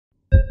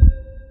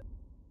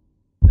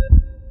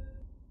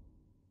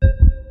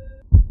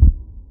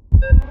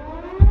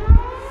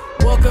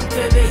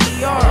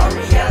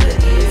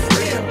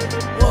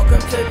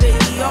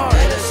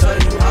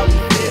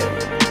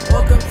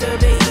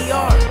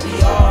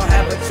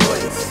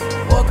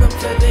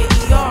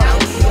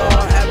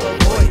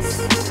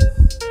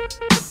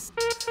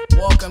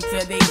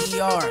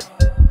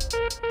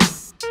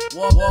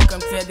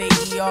Welcome to the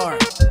ER.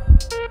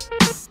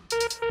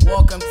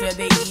 Welcome to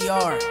the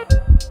ER.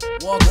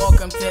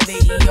 Welcome to the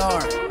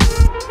ER.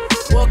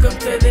 Welcome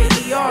to the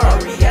ER.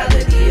 Our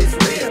reality is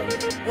real.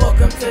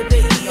 Welcome to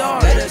the ER.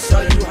 Let us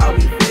show you how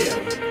we feel.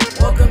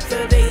 Welcome to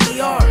the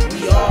ER.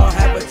 We all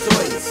have a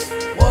choice.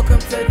 Welcome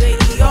to the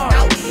ER.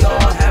 Now we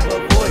all have a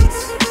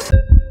voice.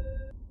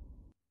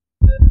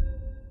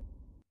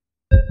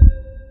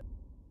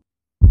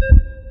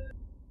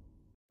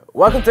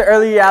 Welcome to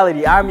Early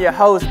Reality. I'm your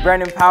host,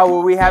 Brandon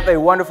Powell. We have a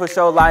wonderful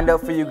show lined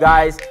up for you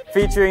guys,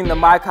 featuring the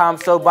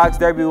MyCom Soapbox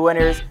Derby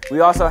winners.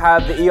 We also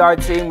have the ER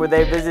team where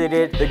they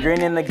visited the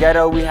Green in the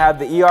Ghetto. We have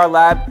the ER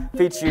Lab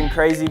featuring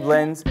Crazy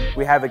Blends.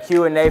 We have a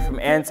Q&A from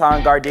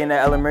Anton Gardena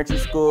Elementary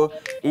School,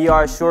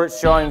 ER Shorts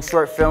showing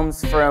short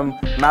films from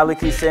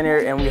Maliki Center,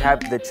 and we have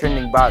the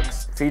Trending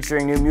Box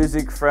featuring new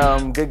music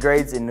from Good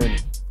Grades and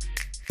Noonie.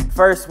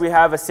 First, we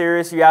have a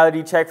serious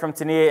reality check from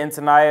Tania and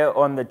Tanaya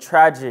on the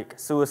tragic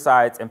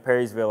suicides in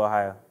Perrysville,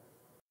 Ohio.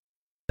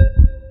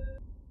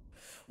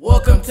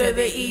 Welcome to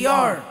the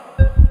ER.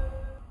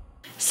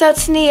 So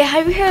Tania,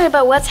 have you heard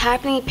about what's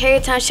happening in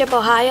Perry Township,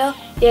 Ohio?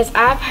 Yes,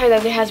 I've heard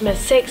that there has been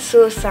 6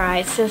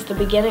 suicides since the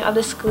beginning of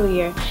the school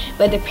year,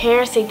 but the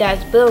parents think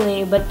that's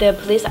bullying, but the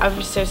police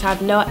officers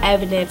have no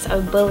evidence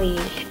of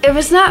bullying. If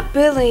it's not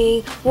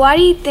bullying, why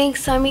do you think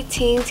so many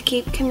teens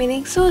keep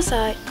committing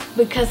suicide?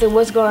 Because of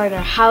what's going on in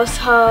their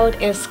household,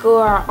 and school,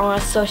 or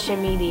on social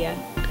media.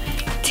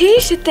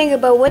 Teens should think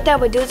about what that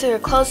would do to their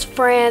close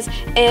friends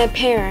and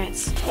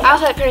parents. I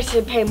also think parents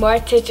should pay more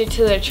attention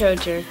to their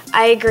children.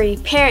 I agree.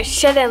 Parents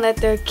shouldn't let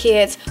their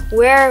kids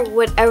wear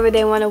whatever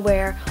they want to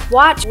wear,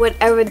 watch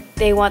whatever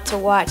they want to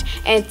watch,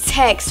 and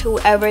text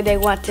whoever they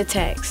want to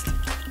text.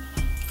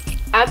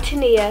 I'm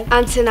Tania.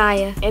 I'm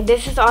Tanaya. And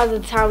this is all the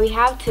time we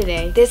have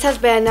today. This has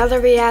been another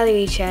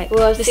reality check.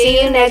 We'll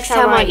see you next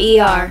time on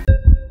ER.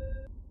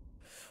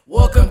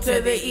 Welcome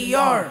to the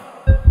ER.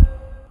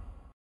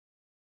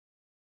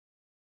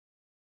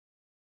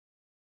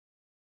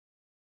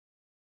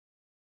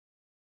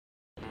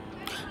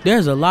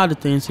 There's a lot of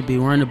things to be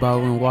worried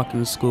about when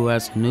walking to school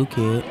as a new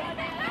kid.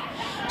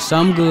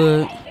 Some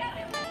good,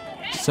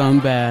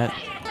 some bad.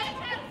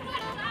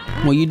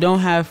 When you don't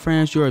have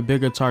friends, you're a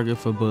bigger target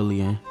for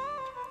bullying.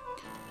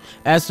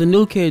 As a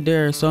new kid,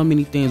 there are so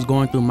many things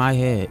going through my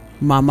head.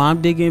 My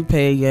mom didn't get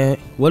paid yet.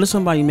 What if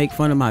somebody make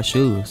fun of my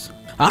shoes?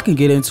 I can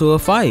get into a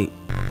fight.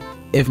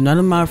 If none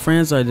of my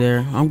friends are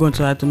there, I'm going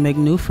to have to make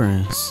new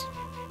friends.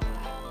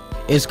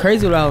 It's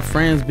crazy without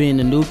friends being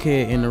the new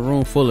kid in a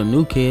room full of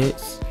new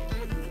kids.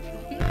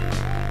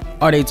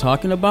 Are they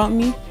talking about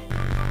me?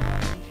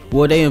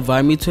 Will they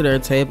invite me to their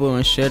table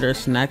and share their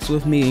snacks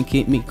with me and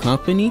keep me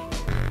company?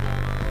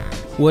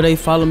 Will they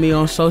follow me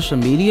on social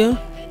media?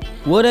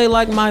 Will they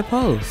like my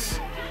posts?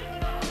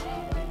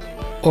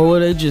 Or will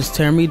they just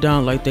tear me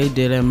down like they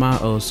did at my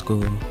old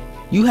school?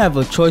 You have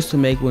a choice to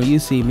make when you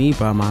see me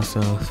by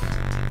myself.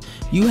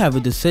 You have a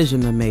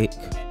decision to make.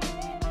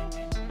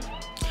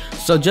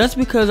 So just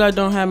because I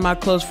don't have my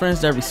close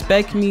friends that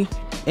respect me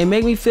and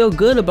make me feel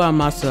good about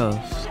myself,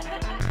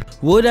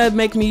 will that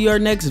make me your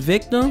next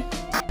victim?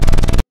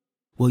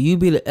 Will you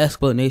be the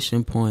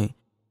explanation point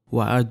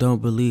why I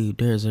don't believe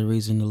there's a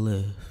reason to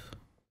live?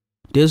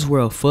 This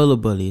world full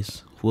of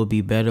bullies will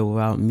be better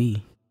without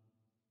me.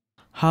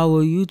 How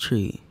will you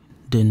treat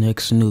the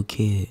next new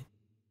kid?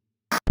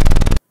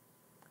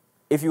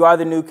 If you are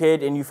the new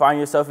kid and you find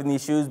yourself in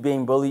these shoes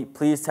being bullied,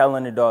 please tell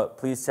an adult.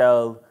 Please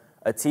tell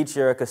a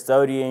teacher, a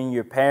custodian,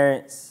 your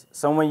parents,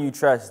 someone you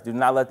trust. Do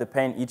not let the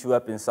pain eat you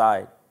up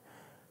inside.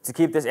 To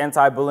keep this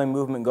anti-bullying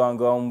movement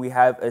going, we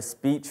have a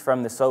speech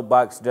from the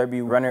Soapbox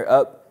Derby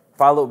runner-up,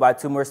 followed by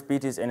 2 more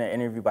speeches and an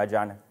interview by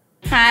Jonna.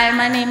 Hi,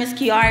 my name is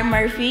Kiara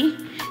Murphy,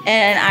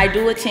 and I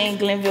do attend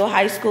Glenville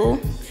High School,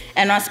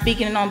 and I'm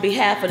speaking on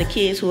behalf of the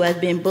kids who have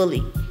been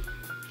bullied.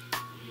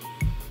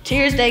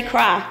 Tears they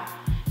cry,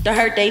 the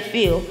hurt they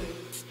feel.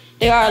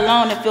 They are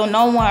alone and feel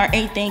no one or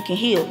anything can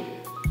heal.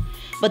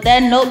 But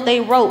that note they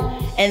wrote,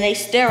 and they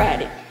stare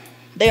at it.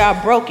 They are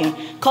broken,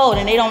 cold,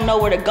 and they don't know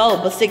where to go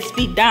but 6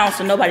 feet down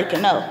so nobody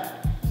can know.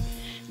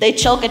 They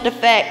choke at the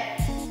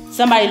fact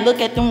somebody look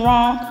at them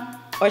wrong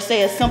or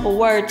say a simple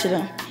word to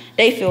them.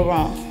 They feel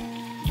wrong.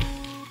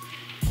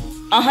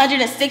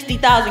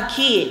 160,000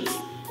 kids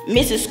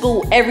missing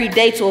school every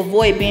day to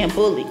avoid being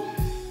bullied.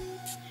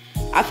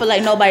 I feel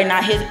like nobody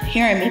not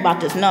hearing me about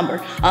this number.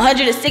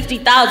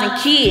 160,000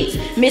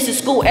 kids missing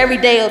school every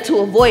day to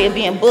avoid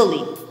being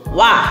bullied.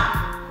 Why?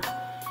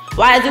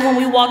 Why is it when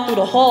we walk through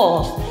the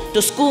halls,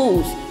 the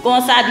schools, go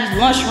inside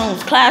these lunchrooms,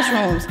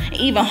 classrooms, and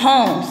even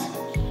homes,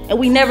 and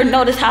we never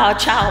notice how a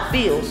child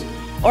feels,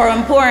 or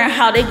important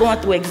how they're going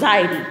through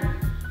anxiety?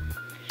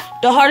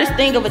 The hardest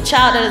thing of a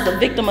child that is a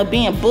victim of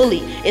being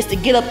bullied is to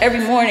get up every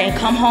morning and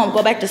come home,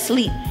 go back to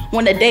sleep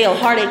when the day of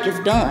heartache is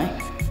done.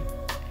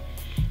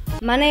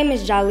 My name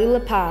is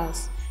Jalila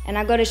Paz, and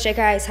I go to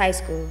Shaker Heights High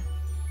School.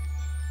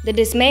 The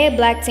dismay of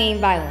black teen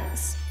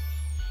violence.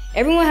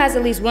 Everyone has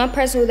at least one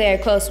person who they are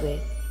close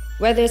with,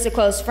 whether it's a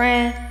close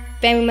friend,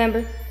 family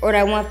member, or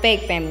that one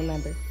fake family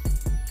member.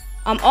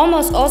 I'm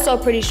almost also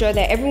pretty sure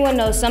that everyone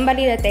knows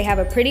somebody that they have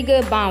a pretty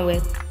good bond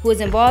with who is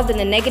involved in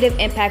the negative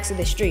impacts of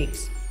the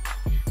streets.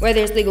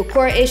 Whether it's legal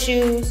court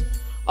issues,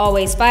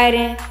 always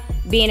fighting,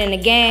 being in a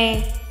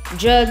gang,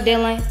 drug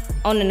dealing,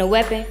 owning a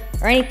weapon,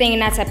 or anything in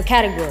that type of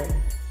category.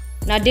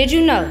 Now, did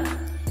you know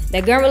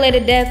that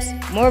gun-related deaths,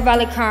 more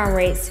violent crime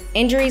rates,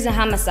 injuries, and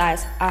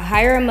homicides are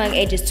higher among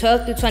ages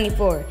 12 through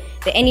 24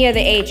 than any other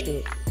age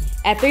group,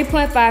 at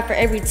 3.5 for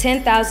every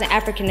 10,000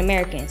 African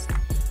Americans,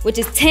 which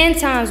is 10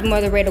 times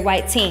more the rate of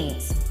white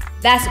teens.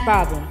 That's a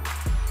problem.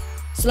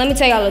 So let me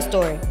tell y'all a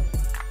story.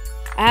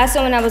 I had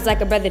someone that was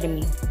like a brother to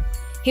me.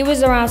 He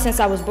was around since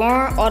I was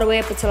born all the way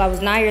up until I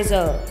was 9 years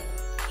old.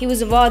 He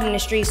was involved in the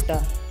street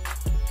stuff.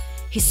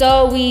 He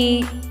sold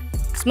weed,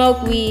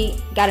 smoked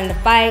weed, got into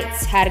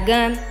fights, had a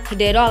gun, he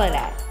did all of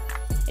that.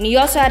 And he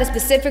also had a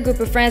specific group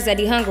of friends that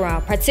he hung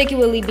around,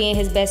 particularly being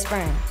his best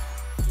friend.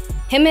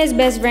 Him and his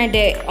best friend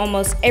did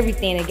almost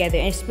everything together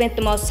and spent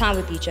the most time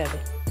with each other.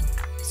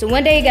 So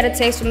one day he got a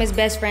text from his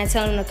best friend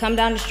telling him to come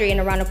down the street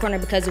and around the corner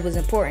because it was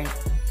important.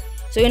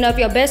 So you know, if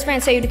your best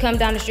friend tell you to come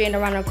down the street and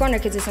around the corner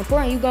because it's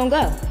important, you gonna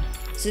go.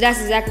 So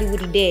that's exactly what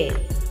he did.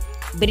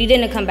 But he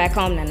didn't come back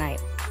home that night.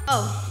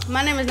 Oh,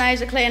 my name is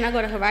Naija Clay and I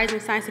go to Horizon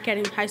Science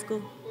Academy High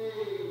School.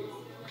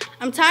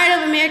 I'm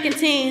tired of American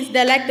teens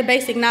that lack the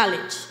basic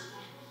knowledge.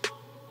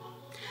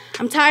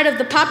 I'm tired of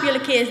the popular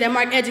kids that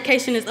mark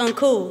education as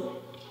uncool.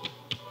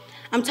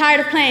 I'm tired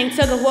of playing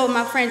tug of war with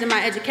my friends in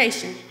my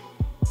education.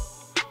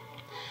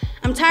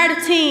 I'm tired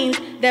of teens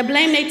that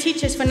blame their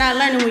teachers for not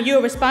learning when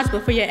you're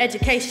responsible for your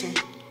education.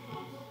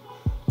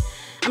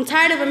 I'm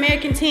tired of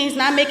American teens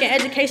not making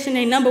education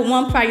their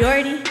 #1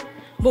 priority,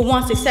 but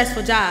want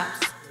successful jobs.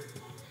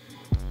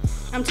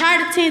 I'm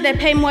tired of teens that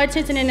pay more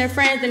attention in their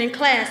friends than in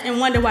class and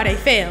wonder why they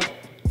fail.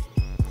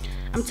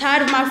 I'm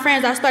tired of my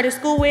friends I started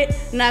school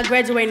with not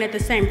graduating at the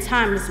same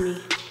time as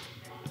me.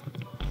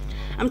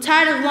 I'm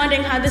tired of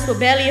wondering how this will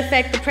badly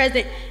affect the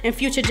present and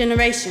future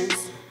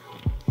generations.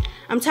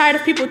 I'm tired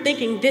of people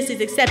thinking this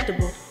is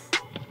acceptable.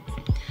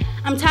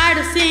 I'm tired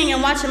of seeing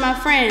and watching my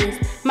friends,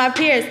 my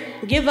peers,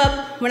 give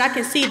up when I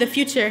can see the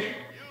future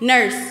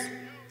nurse,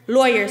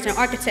 lawyers, and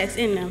architects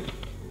in them.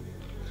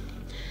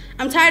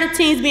 I'm tired of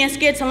teens being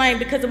scared to learn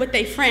because of what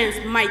their friends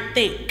might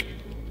think.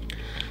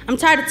 I'm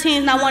tired of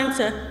teens not wanting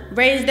to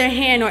raise their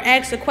hand or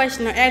ask a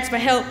question or ask for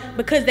help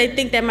because they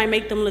think that might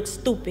make them look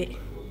stupid.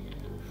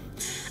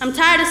 I'm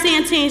tired of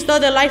seeing teens throw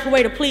their life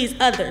away to please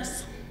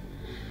others.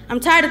 I'm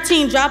tired of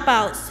teen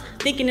dropouts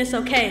thinking it's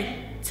okay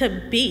to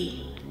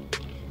be.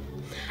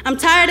 I'm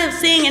tired of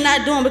seeing and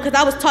not doing because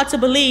I was taught to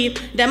believe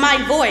that my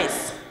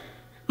voice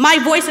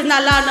is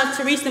not loud enough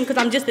to reach them because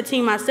I'm just a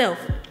teen myself.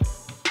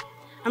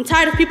 I'm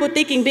tired of people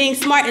thinking being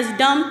smart is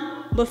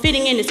dumb, but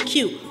fitting in is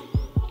cute.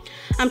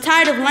 I'm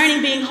tired of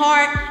learning being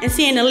hard and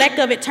seeing the lack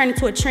of it turn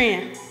into a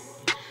trend.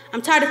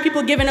 I'm tired of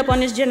people giving up on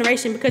this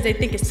generation because they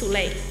think it's too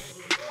late.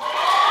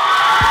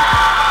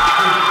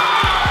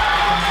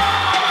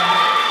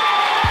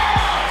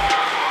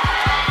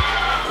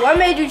 What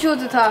made you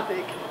choose the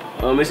topic?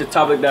 It's a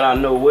topic that I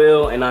know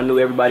well, and I knew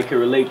everybody could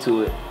relate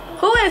to it.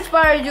 Who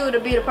inspired you to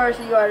be the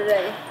person you are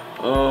today?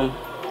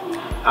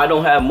 I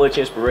don't have much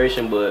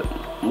inspiration, but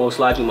most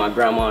likely my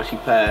grandma, she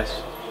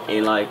passed,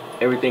 and like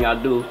everything I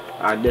do,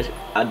 I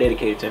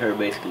dedicate it to her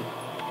basically.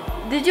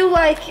 Did you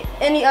like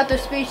any other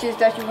speeches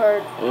that you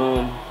heard?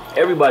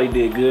 Everybody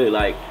did good.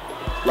 Like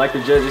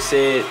the judges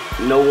said,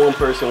 no one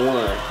person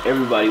won.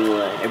 Everybody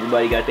won.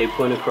 Everybody got their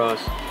point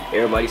across.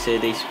 Everybody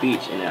said their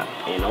speech,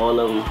 and all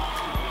of them,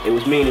 it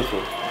was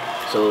meaningful.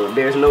 So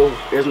there's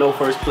no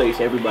first place.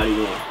 Everybody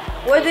won.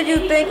 What did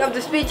you think of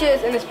the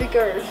speeches and the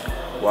speakers?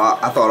 Well,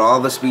 I thought all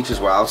the speeches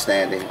were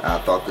outstanding. I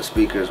thought the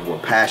speakers were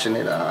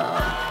passionate.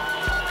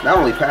 Not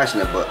only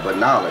passionate, but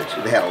knowledge.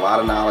 They had a lot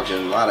of knowledge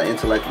and a lot of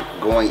intellect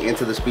going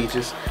into the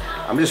speeches.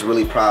 I'm just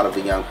really proud of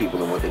the young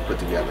people and what they put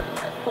together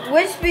tonight.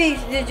 Which speech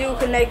did you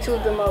connect to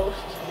the most?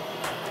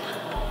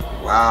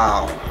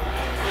 Wow.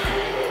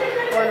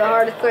 One of the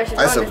hardest questions.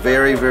 That's a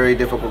very, very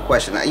difficult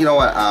question. You know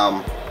what?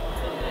 I'm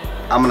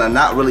gonna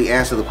not really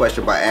answer the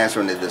question by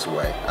answering it this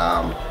way.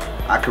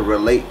 I could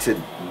relate to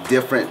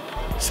different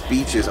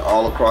speeches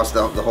all across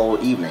the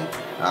whole evening.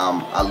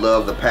 I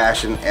love the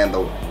passion and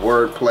the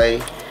wordplay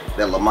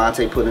that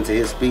Lamonte put into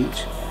his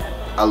speech.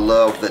 I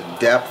love the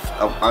depth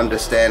of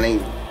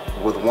understanding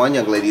with one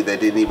young lady that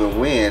didn't even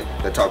win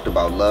that talked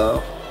about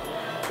love.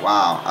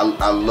 Wow,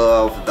 I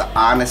love the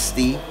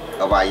honesty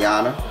of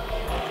Ayanna.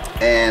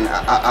 And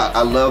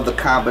I love the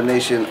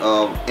combination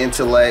of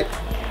intellect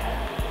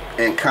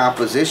and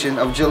composition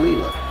of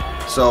Jalila.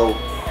 So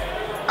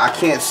I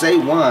can't say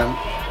one.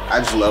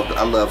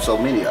 I love so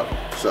many of them.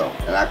 So,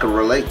 and I can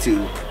relate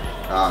to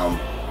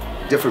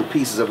different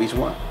pieces of each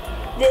one.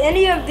 Did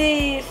any of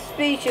these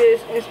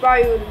speeches inspire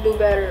you to do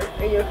better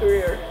in your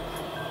career?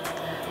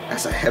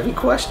 That's a heavy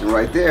question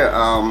right there.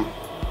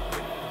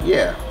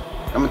 Yeah,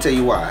 I'm gonna tell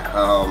you why.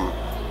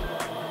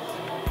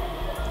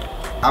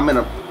 I'm in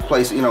a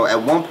place, you know, at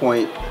one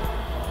point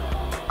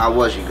I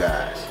was you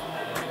guys,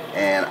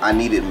 and I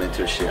needed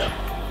mentorship,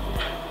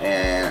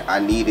 and I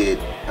needed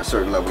a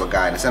certain level of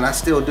guidance, and I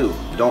still do.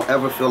 Don't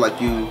ever feel like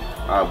you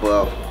are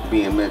above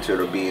being mentored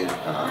or being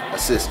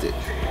assisted.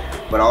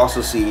 But I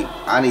also see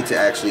I need to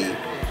actually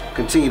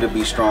continue to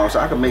be strong so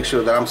I can make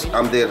sure that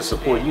I'm there to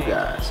support you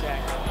guys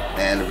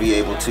and be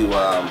able to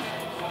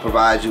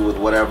provide you with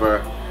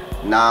whatever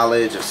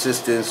knowledge,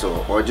 assistance,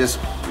 or just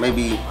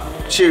maybe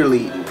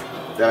cheerleading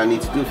that I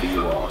need to do for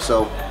you all.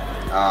 So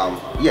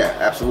yeah,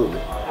 absolutely.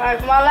 All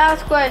right, my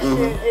last question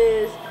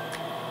is,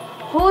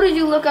 who did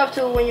you look up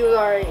to when you were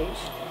our age?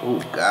 Oh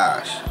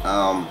gosh,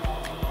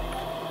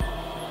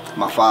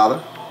 my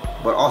father,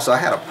 but also I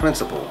had a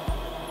principal.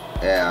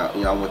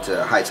 You know, I went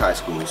to Heights High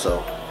School, so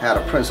I had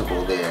a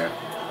principal there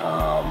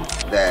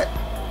that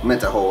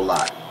meant a whole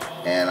lot.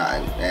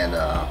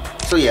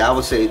 So yeah, I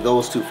would say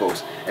those two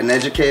folks, an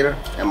educator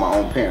and my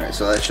own parents.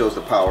 So that shows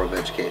the power of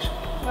education.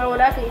 Well,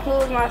 that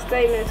concludes my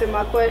statements and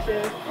my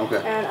questions.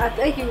 Okay. And I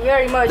thank you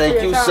very much for your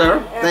time. Thank you, sir.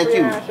 And Thank for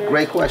your you. answers.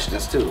 Great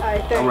questions too. All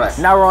right, thanks. All right.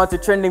 Now we're on to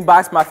Trending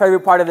Box, my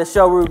favorite part of the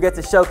show, where we get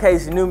to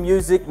showcase new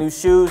music, new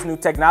shoes, new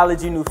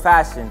technology, new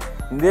fashion.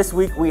 And this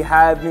week we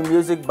have new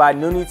music by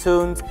Looney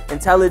Tunes,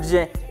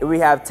 Intelligent, and we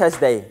have Test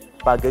Day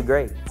by Good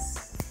Grades.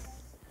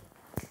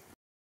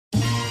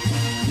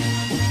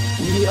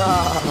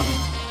 Yeah.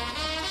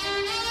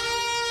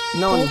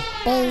 No.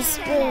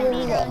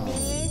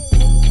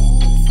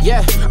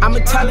 Yeah, I'm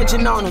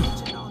intelligent on them.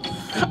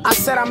 I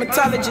said I'm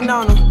intelligent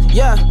on them.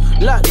 Yeah,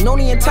 look,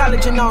 Noonie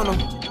intelligent on them.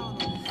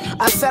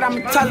 I said I'm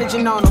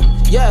intelligent on them.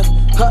 Yeah,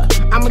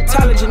 I'm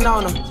intelligent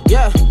on them.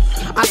 Yeah,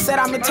 I said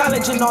I'm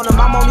intelligent on them.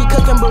 I'm only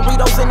cooking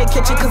burritos in the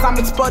kitchen cause I'm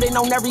exploding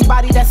on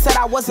everybody that said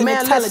I wasn't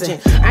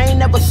intelligent. Listen, I ain't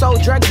never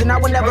sold drugs and I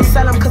would never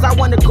sell them cause I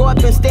want to grow up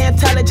and stay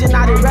intelligent,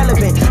 not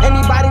irrelevant.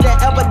 Anybody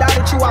that ever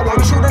doubted you, I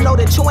want you to know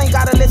that you ain't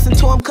gotta listen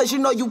to them cause you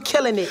know you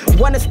killing it.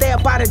 Wanna stay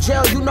up out of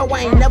jail, you know I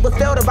ain't never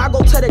failed. If I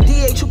go to the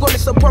DH, you gonna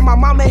support my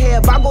mama here.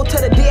 If I go to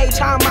the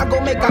DH, I go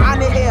make her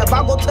honor here. If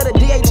I go to the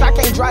DH, I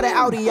can't drive the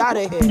Audi out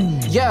of here.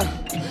 Yeah,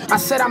 I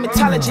said I'm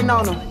intelligent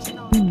on them.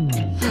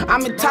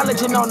 I'm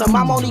intelligent on them.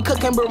 I'm only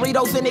cooking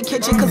burritos in the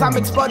kitchen cause I'm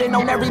exploding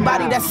on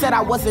everybody that said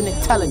I wasn't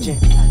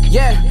intelligent.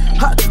 Yeah,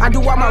 I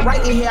do all my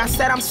writing here. I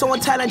said I'm so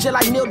intelligent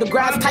like Neil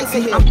deGrasse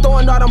Tyson here. I'm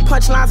throwing all them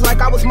punchlines like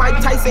I was Mike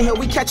Tyson here.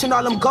 We catching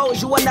all them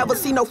goals, you will never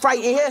see no fright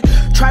in here.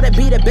 Try to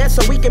be the best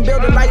so we can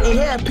build a light in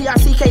here.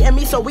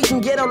 P-I-C-K-M-E so we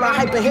can get all the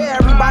hype in here.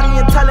 Everybody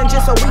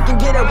intelligent so we can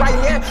get it right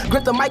here.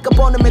 Grip the mic up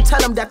on them and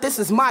tell them that this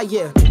is my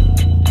year.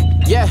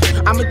 Yeah,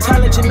 I'm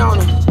intelligent on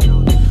them.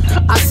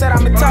 I said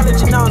I'm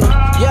intelligent on them.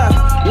 Yeah,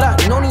 look,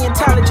 Noonie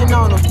intelligent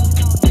on them.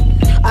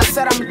 I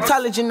said I'm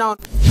intelligent on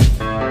them.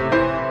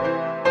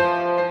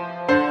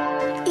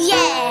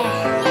 Yeah.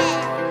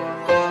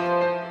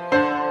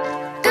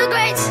 Good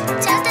grades.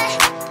 Test day.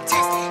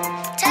 Test day.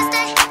 Test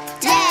day.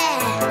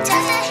 Yeah.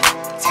 Test day.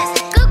 Test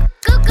day. Good.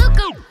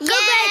 Yeah.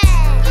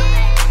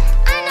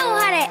 I know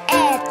how to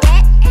add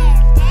that.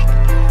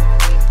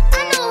 I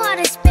know how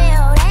to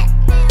spell that.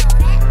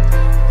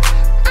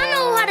 I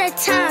know how to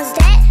times that.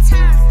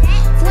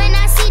 When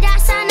I see that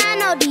sign, I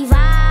know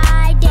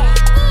divide that.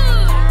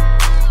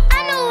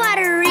 I know how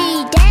to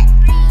read that.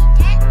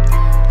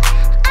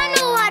 I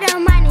know how to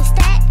minus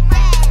that.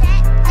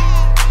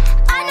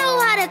 I know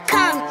how to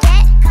count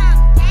that.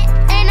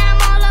 And I'm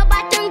all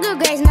about them good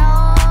grades,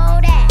 know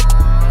that.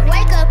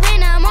 Wake up in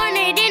the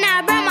morning, then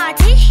I brush my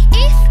teeth.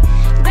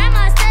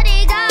 Grandma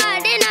study God,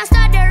 then I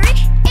start to read.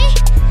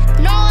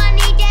 No, I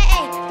need that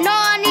A, no,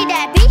 I need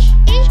that B.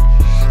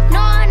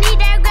 No, I need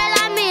that girl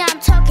like me, I'm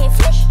talking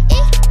flea.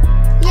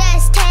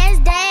 Yes,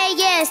 test day,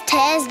 yes,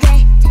 test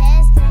day.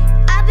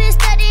 I've been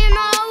studying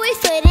all week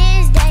for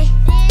this day.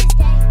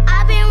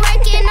 I've been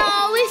working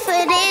all week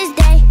for this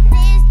day.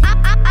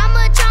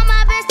 I'ma try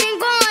my best and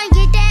go and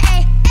get that A.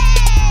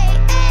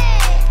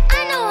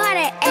 I know how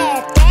to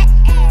add that.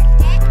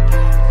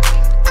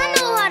 I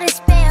know how to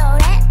spell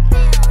that.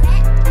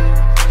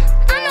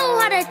 I know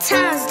how to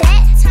times that.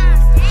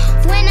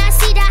 When I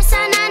see that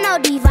sign, I know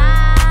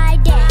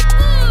divide that.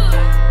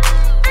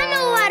 I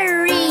know how to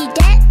read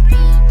that.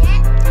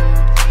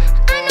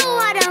 I know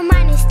how to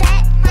minus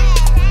that.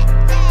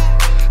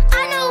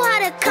 I know how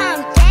to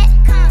count that.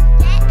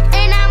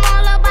 And I'm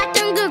all about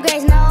them good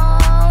grades, know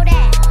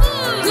that.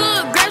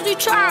 Good grades, we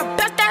try our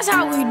best, that's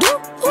how we do.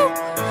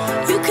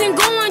 You can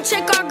go and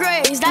check our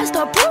grades, that's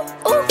the proof.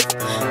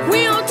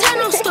 We don't tell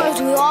no stories,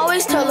 we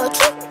always tell the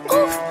truth.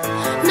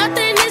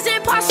 Nothing is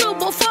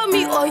impossible for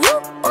me or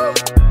you.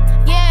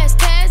 Yes,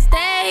 test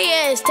day,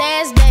 yes,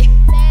 test day.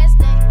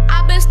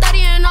 I've been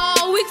studying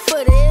all week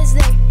for this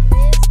day.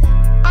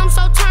 I'm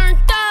so turned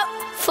up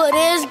for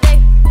this day.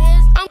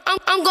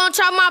 I'm gonna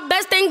try my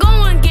best and go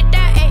and get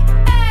that A.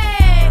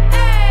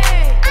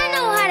 I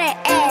know how to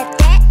add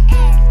that.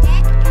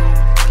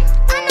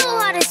 I know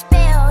how to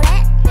spell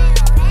that.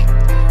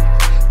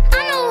 I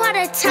know how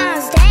to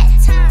times that.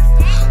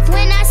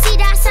 When I see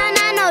that sign,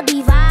 I know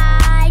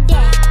divide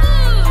that.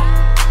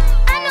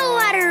 I know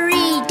how to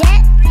read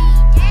that.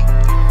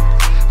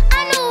 I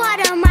know how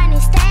to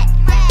minus that.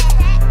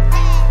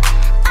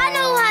 I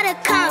know how to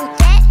count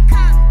that.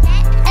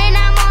 And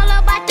I'm all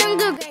about them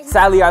good grades.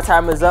 Sadly, our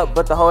time is up,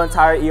 but the whole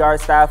entire ER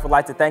staff would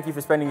like to thank you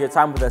for spending your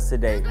time with us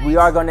today. We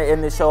are going to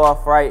end the show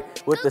off right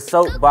with the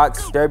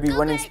Soapbox Derby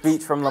winning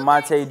speech from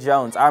Lamonte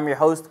Jones. I'm your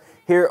host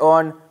here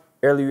on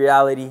Early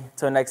Reality.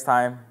 Till next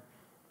time,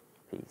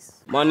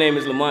 peace. My name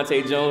is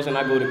Lamonte Jones, and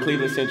I go to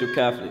Cleveland Central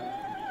Catholic.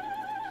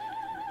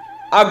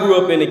 I grew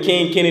up in the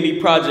King Kennedy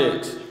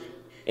Projects,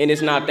 and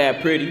it's not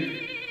that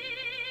pretty.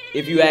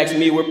 If you ask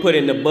me, we're put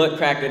in the butt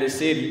crack of the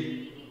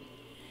city.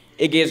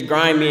 It gets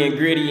grimy and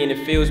gritty, and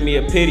it fills me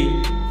a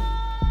pity.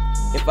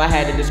 If I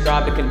had to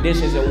describe the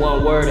conditions in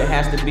one word, it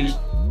has to be.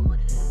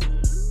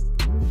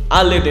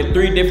 I lived in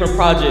 3 different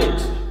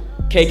projects,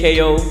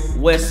 KKO,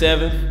 West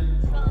 7th.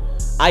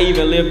 I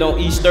even lived on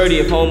East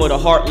 30th, home of the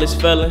heartless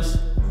felons.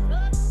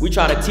 We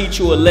try to teach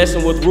you a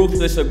lesson with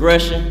ruthless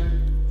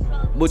aggression,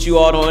 but you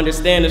all don't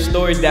understand the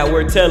stories that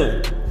we're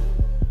telling.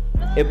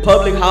 If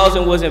public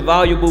housing wasn't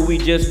valuable,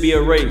 we'd just be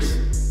erased.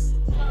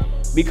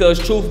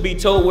 Because truth be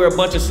told, we're a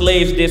bunch of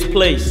slaves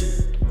displaced.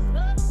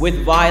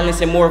 With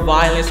violence and more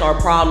violence, our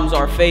problems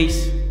are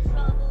faced.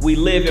 We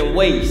live in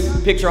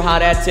waste. Picture how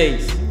that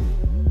tastes.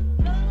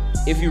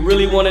 If you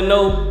really want to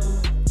know,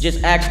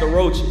 just ask the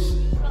roaches.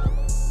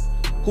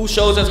 Who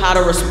shows us how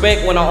to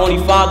respect when our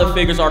only father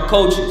figures are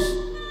coaches?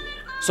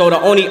 So the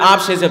only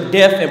options of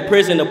death and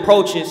prison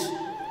approaches,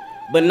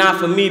 but not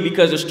for me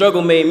because the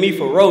struggle made me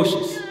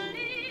ferocious.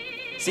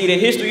 See, the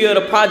history of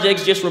the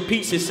projects just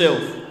repeats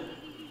itself.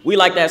 We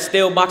like that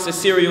stale box of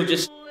cereal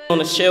just on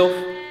the shelf.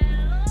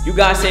 You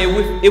guys say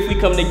if we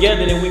come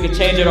together, then we can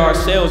change it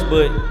ourselves,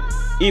 but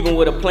even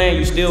with a plan,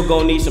 you still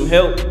gonna need some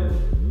help.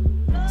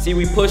 See,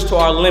 we push to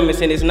our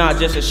limits and it's not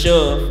just a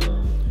shove.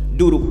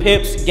 Due to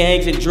pimps,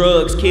 gangs, and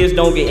drugs, kids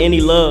don't get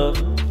any love.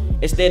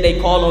 Instead, they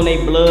call on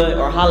their blood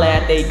or holler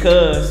at they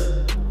cuz.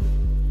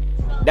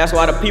 That's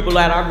why the people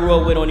that I grew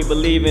up with only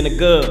believe in the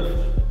gov.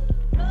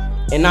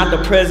 And not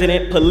the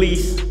president,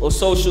 police, or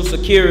social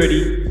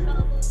security.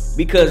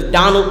 Because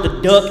Donald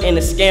the Duck and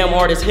the scam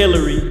artist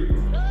Hillary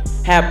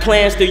have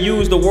plans to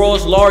use the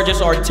world's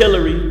largest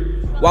artillery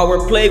while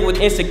we're plagued with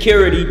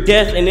insecurity,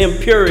 death, and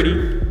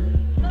impurity.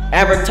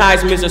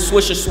 Advertisements of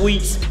Swisher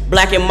Sweets,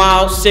 Black and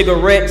Mild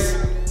cigarettes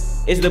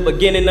is the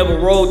beginning of a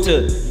road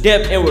to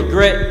death and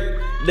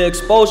regret. The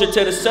exposure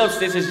to the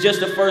substance is just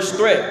the first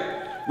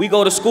threat. We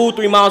go to school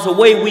 3 miles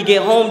away, we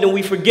get home, then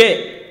we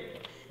forget.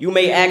 You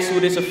may ask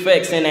who this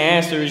affects, and the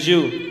answer is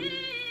you.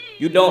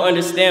 You don't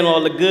understand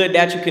all the good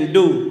that you can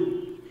do.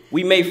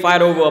 We may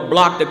fight over a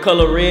block, the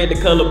color red,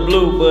 the color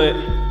blue, but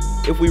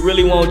if we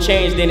really want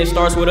change, then it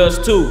starts with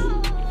us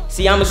too.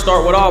 See, I'ma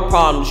start with all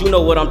problems, you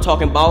know what I'm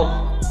talking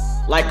about.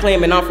 Like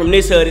claiming I'm from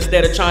this hood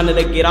instead of trying to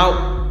get out.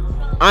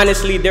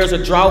 Honestly, there's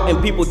a drought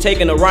and people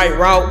taking the right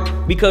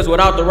route, because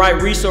without the right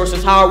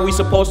resources, how are we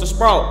supposed to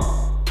sprout?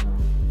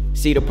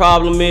 See, the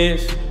problem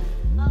is,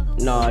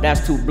 nah,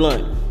 that's too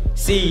blunt.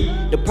 See,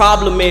 the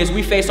problem is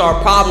we face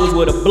our problems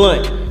with a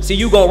blunt. See,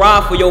 you gon'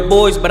 ride for your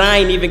boys, but I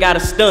ain't even got a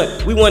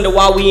stunt. We wonder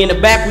why we in the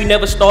back, we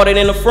never started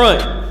in the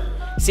front.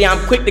 See,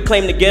 I'm quick to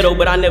claim the ghetto,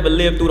 but I never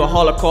lived through the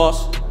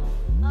Holocaust.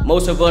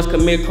 Most of us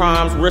commit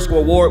crimes, risk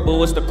reward, but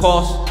what's the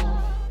cost?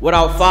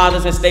 Without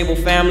fathers and stable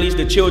families,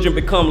 the children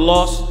become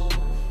lost.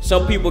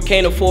 Some people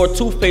can't afford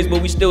toothpaste,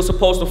 but we still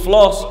supposed to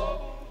floss.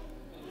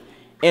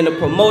 And the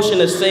promotion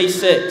of safe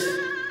sex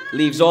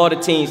leaves all the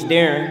teens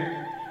daring.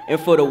 And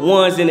for the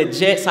ones in the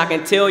jets, I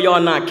can tell y'all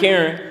not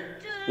caring.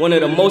 One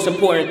of the most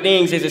important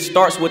things is it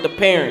starts with the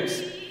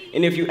parents.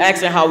 And if you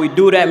asking how we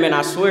do that, man,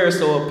 I swear it's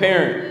so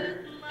apparent.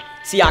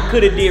 See, I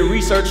could've did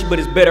research, but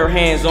it's better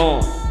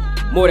hands-on.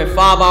 More than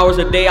 5 hours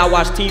a day, I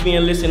watch TV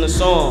and listen to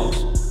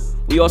songs.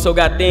 We also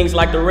got things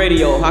like the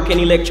radio. How can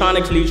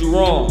electronics lead you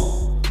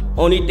wrong?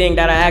 Only thing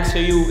that I ask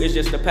of you is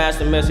just to pass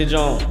the message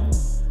on.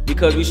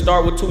 Because we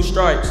start with 2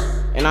 strikes,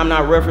 and I'm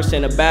not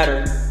referencing a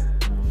batter.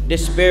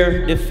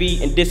 Despair,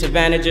 defeat, and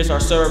disadvantages are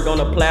served on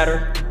a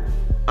platter.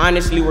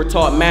 Honestly, we're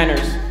taught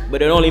manners,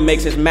 but it only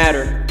makes us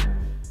matter.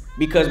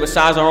 Because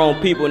besides our own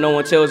people, no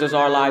one tells us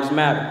our lives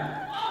matter.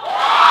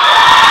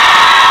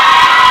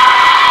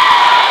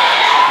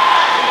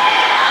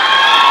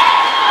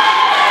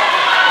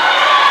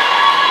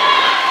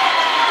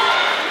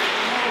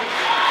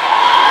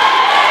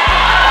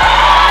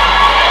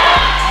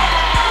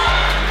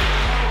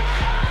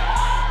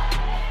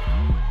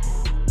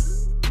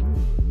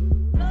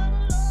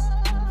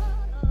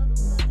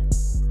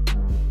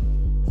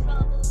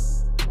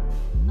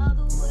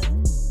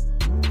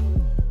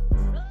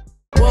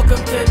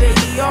 Welcome to the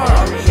ER.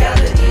 Our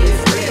reality is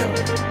real.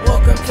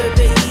 Welcome to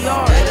the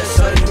ER. Let us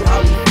show you how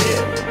we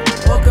feel.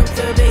 Welcome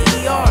to the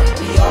ER.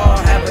 We all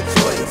have a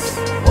choice.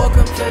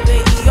 Welcome to the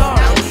ER.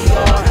 Now we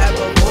all have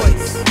a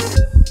voice.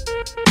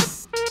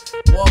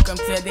 Welcome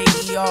to the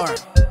ER.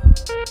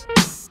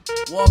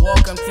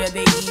 Welcome to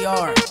the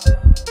ER.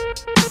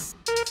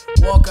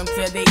 Welcome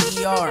to the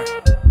ER.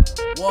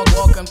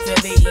 Welcome to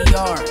the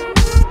ER.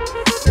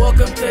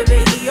 Welcome to the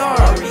ER.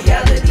 Our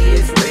reality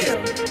is real.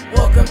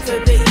 Welcome to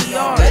the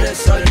ER. Let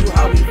us show you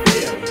how we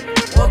feel.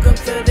 Welcome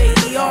to the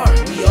ER.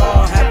 We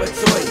all have a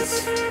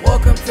choice.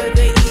 Welcome to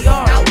the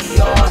ER. Now we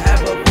all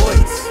have a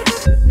voice.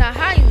 Now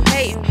how you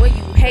hating?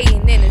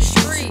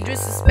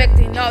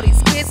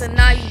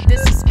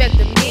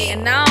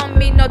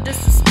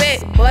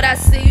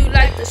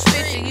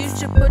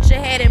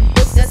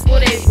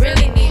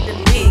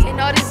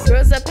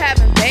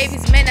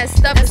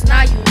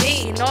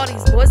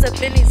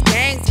 up in these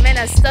gangs, man,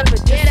 that stuff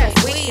is just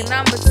so weak. And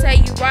I'ma tell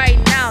you right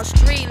now,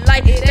 street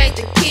life, it ain't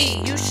the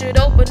key. You should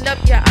open up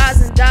your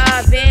eyes and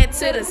dive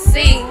into the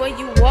sea. When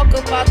you walk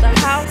up out the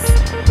house,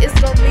 it's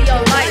gonna be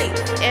your life.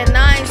 And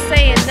I ain't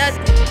saying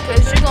nothing,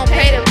 cause you gon'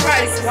 pay the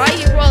price. Why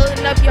you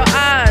rolling up your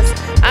eyes?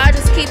 I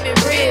just keep it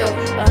real,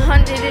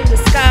 100 in the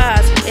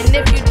skies. And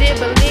if you did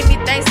believe me,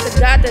 thanks to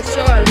God that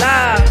you're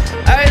alive.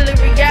 Early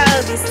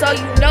reality, so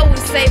you know we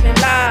saving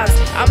lives.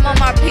 I'm on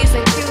my P's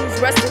and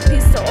Q's, rest in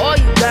peace to all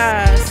you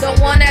guys. Don't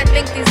wanna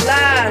think these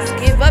lies,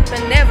 give up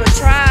and never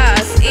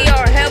tries.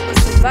 ER help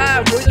us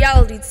survive,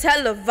 reality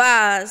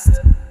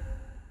televised.